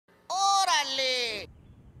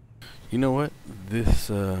You know what? This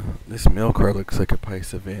mail car looks like a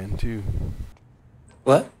Paisa van too.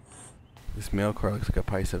 What? This mail car looks like a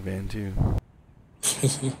Paisa van too.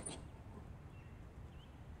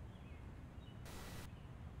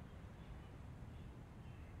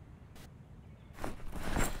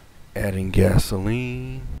 Adding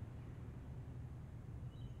gasoline.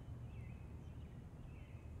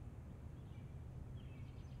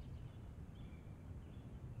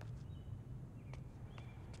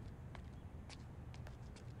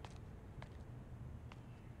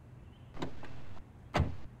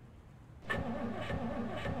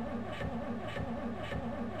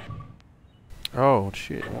 Oh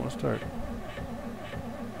shit, it won't start.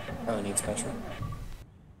 Oh, it needs petrol.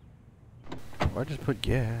 Why just put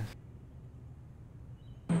gas?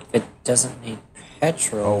 It doesn't need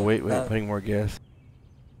petrol. Oh wait, putting more gas.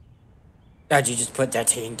 How'd you just put that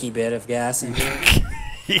tanky bit of gas in here?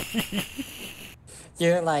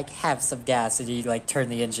 You're like, have some gas, and you like turn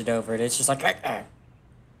the engine over, and it's just like,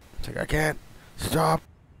 It's like, I can't stop.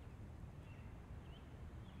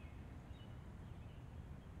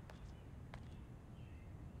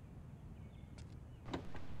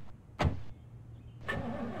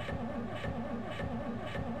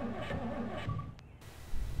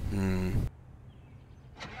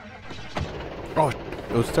 Oh,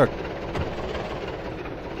 it was stuck.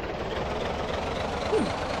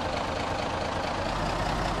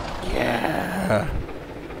 Yeah.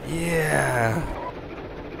 Yeah.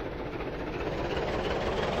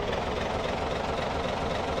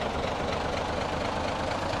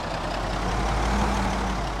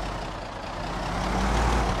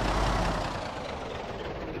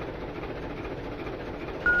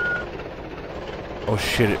 Oh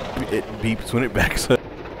shit, it beeps when it backs up.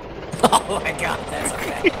 oh my god, that's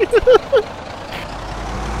okay.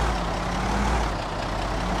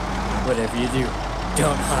 Whatever you do,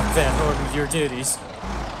 don't honk that horn with your titties.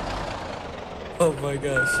 Oh my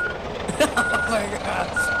gosh. oh my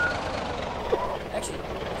gosh. Actually,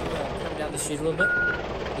 can you come down the street a little bit?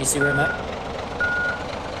 You see where I'm at?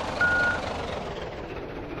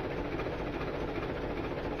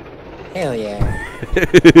 Hell yeah.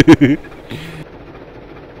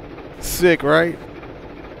 Sick, right?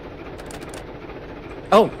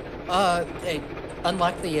 Oh, hey,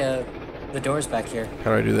 unlock the doors back here.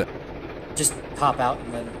 How do I do that? Just hop out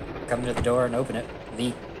and then come to the door and open it.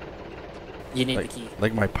 You need the key.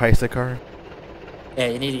 Like my Paisa car? Yeah,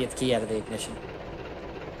 you need to get the key out of the ignition.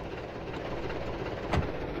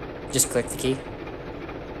 Just click the key.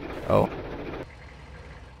 Oh.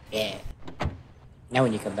 Yeah. Now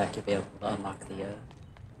when you come back, you'll be able to unlock the,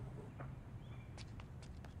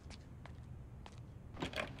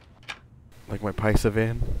 Like my Paisa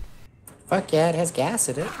van? Fuck yeah, it has gas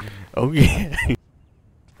in it. Oh yeah.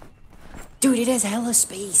 Dude, it has hella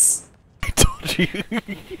space. I told you.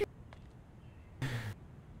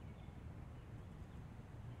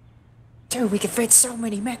 Dude, we could fit so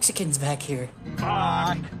many Mexicans back here.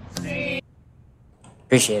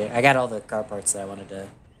 Appreciate it. I got all the car parts that I wanted to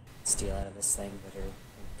steal out of this thing that are in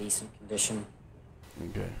decent condition.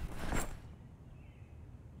 Okay.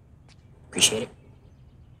 Appreciate it.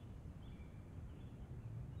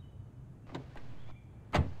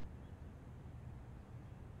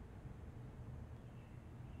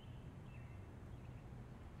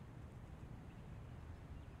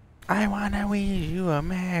 I wanna wish you a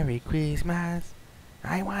Merry Christmas.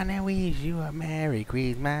 I wanna wish you a Merry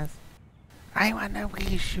Christmas. I wanna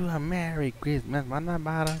wish you a Merry Christmas on the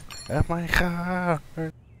bottom of my heart.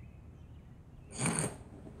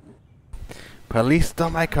 Police stole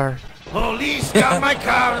my car. Police got my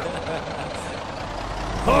car.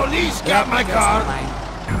 Police got my car.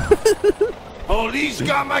 Police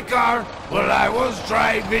got my car while I was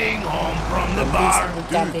driving home from the bar.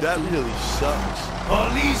 Dude, that really sucks.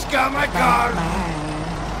 Police got my car.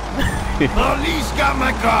 Police got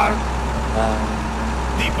my car.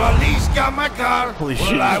 The police got my car Holy shit,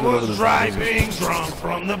 while I he's one of was those driving drunk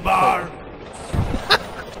from the bar.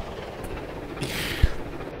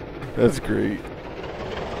 That's great.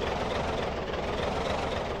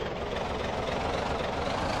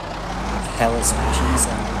 Hella smashing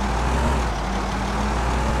sound.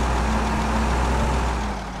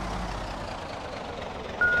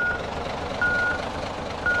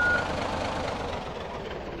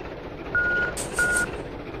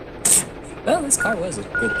 Well, this car was in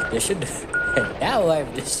good condition, and now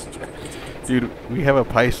I'm destroyed. Dude, we have a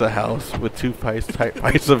Paisa house with two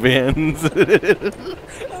Paisa vans.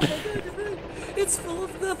 It's full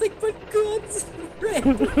of nothing but goods.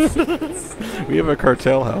 We have a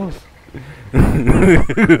cartel house.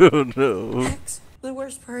 Oh no. The worst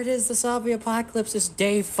worst part is the zombie apocalypse is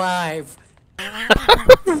day 5.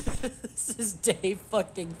 This is day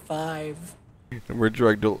fucking 5. And we're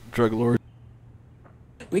drug lords.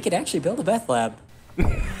 We could actually build a meth lab.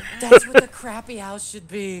 That's what the crappy house should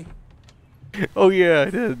be. Oh yeah,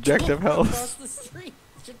 it is. Jacked up Across house. the street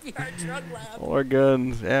should be our drug lab. All our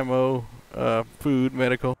guns, ammo, food,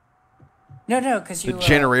 medical. No, because you... The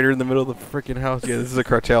generator in the middle of the freaking house. Yeah, this is a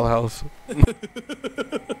cartel house.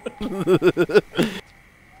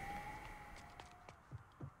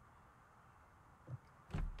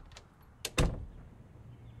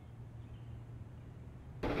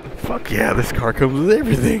 Fuck yeah, this car comes with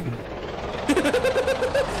everything.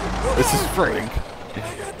 This is Frank.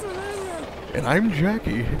 And I'm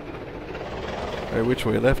Jackie. Alright, which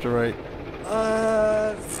way, left or right?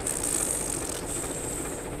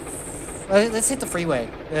 Let's hit the freeway.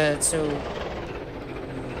 So...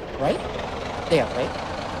 Right? Yeah, right?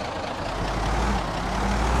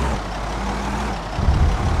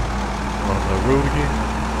 On the road again?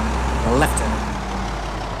 Left turn.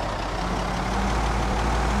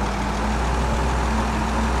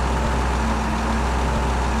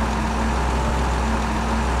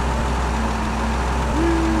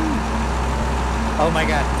 Oh my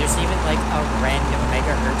god, there's even like a random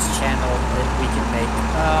megahertz channel that we can make.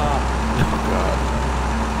 Oh god.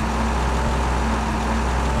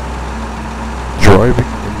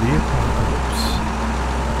 Driving in the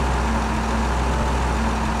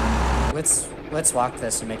apocalypse. Let's walk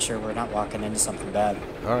this and make sure we're not walking into something bad.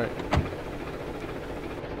 Alright.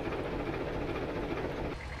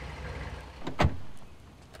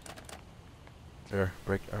 There,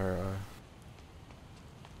 break our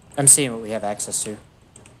I'm seeing what we have access to.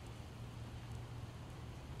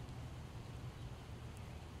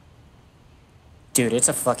 Dude, it's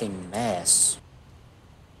a fucking mess.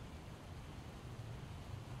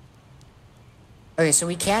 Okay, so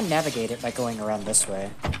we can navigate it by going around this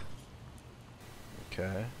way.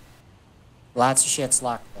 Okay. Lots of shit's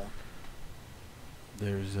locked, though.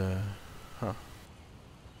 There's huh.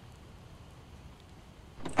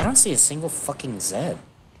 I don't see a single fucking Zed.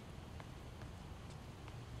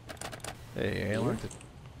 Hey, I learned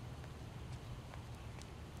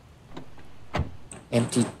it.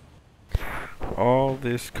 Empty. All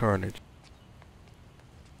this carnage.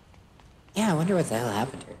 Yeah, I wonder what the hell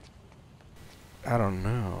happened here. I don't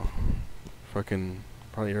know. Fucking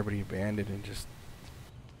probably everybody abandoned and just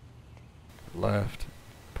left.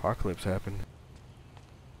 Apocalypse happened.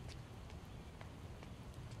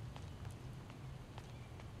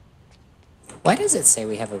 Why does it say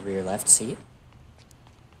we have a rear left seat?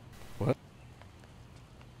 What?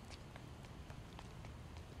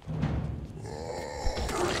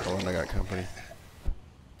 Oh, and I got company.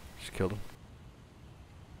 Just killed him.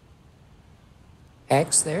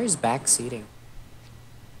 X, there's back seating.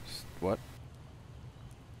 What?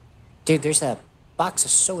 Dude, there's a box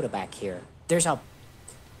of soda back here. There's a...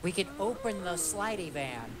 We can open the slidey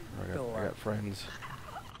van I door. got friends.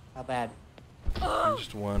 How bad? I'm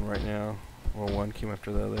just one right now. Well, one came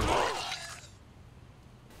after the other.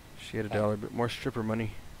 She had $1 bit more stripper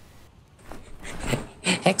money.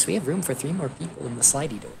 Hex, we have room for 3 more people in the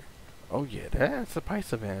slidey door. Oh yeah, that's a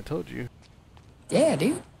Paisa van. I told you. Yeah,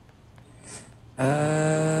 dude.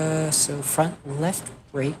 So front left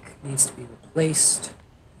brake needs to be replaced.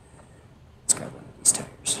 Let's grab one of these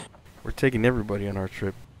tires. We're taking everybody on our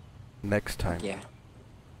trip next time. Yeah.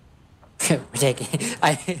 We're taking...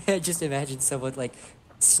 I just imagine someone, like,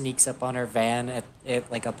 sneaks up on our van at,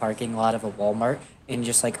 like, a parking lot of a Walmart and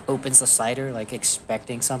just, like, opens the slider, like,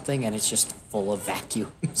 expecting something, and it's just full of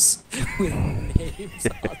vacuums with names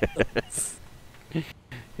on them.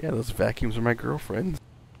 Yeah, those vacuums are my girlfriends.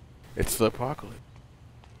 It's the apocalypse.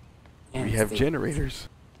 Yeah, We it's have the- generators.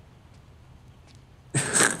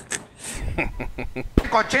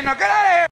 Cochino, get out of here!